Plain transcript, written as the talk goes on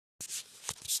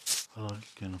Hello, this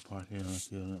is Kenneth Park here on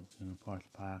the Kenneth Park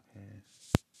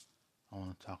podcast. I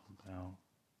want to talk about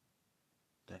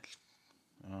that.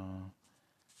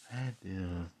 I had did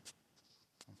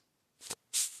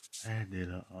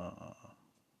a,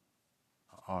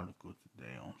 article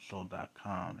today on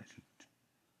Soul.com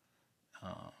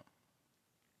uh,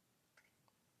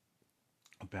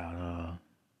 about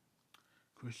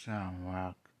Christian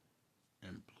Rock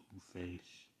and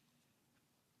Blueface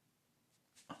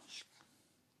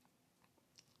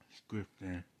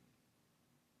scripting,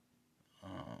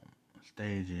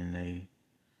 staging a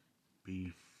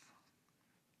beef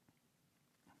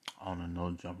on the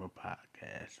No Jumper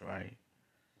podcast, right?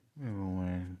 Remember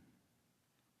when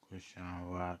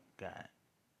Christian Rock got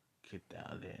kicked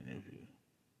out of the interview?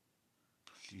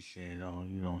 She said, "Oh,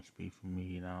 you don't speak for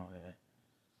me," and all that.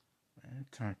 Man,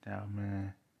 it turned out,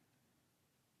 man,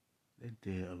 they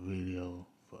did a video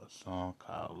for a song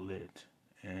called Lit,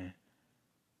 and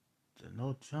the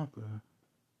No Jumper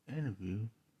interview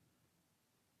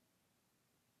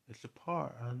is a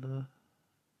part of the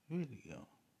video,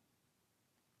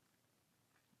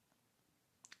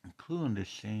 including the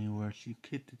scene where she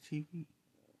kicked the TV.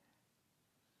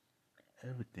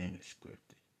 Everything is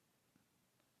scripted.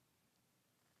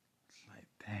 It's like,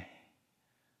 dang.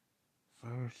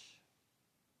 First,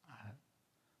 I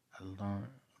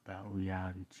learned about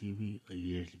reality TV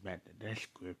years back that that's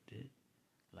scripted,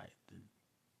 like the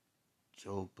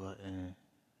Joe Budden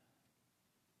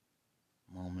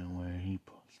moment where he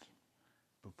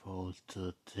proposed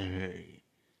to Terry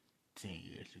 10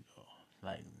 years ago.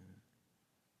 Like,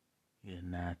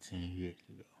 10 years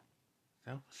ago.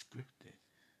 That was scripted.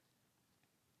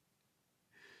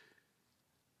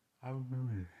 I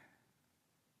remember.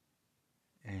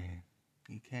 And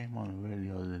he came on the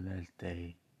radio the next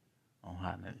day on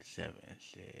Hot 97 and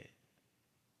said,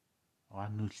 "Oh, I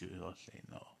knew she was going to say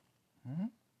no."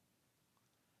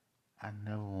 I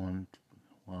never wanted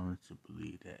to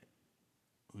believe that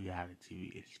reality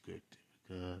TV is scripted,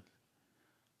 because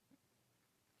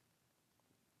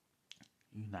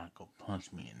you're not going to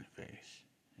punch me in the face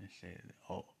and say,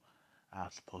 "Oh, I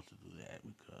was supposed to do that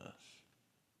because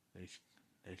they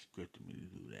scripted me to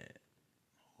do that."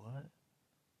 What?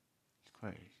 It's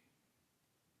crazy.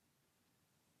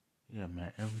 Yeah,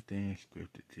 man, everything is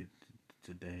scripted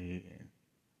today, and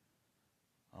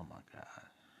oh my God,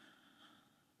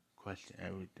 question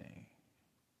everything.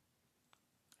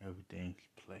 Everything's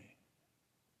play.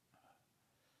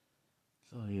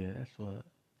 So yeah, that's what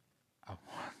I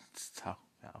wanted to talk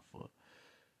about for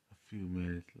a few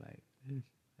minutes. Like,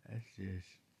 that's just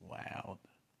wild.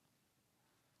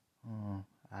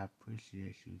 I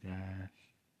appreciate you guys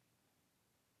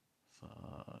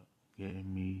for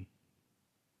getting me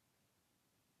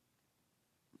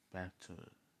back to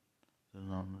the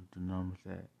numbers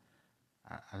that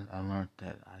I learned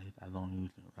that I don't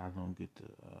get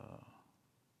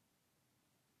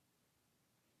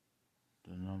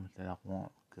the numbers that I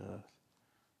want, because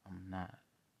I'm not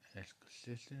as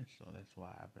consistent. So that's why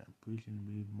I've been preaching to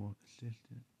be more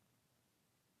consistent.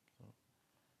 So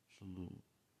salute.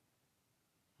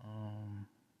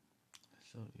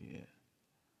 So yeah,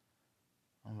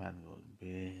 I'm about to go to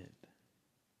bed.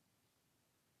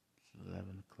 It's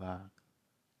 11 o'clock.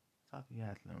 Talk to you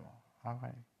guys tomorrow. All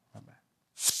right, bye bye.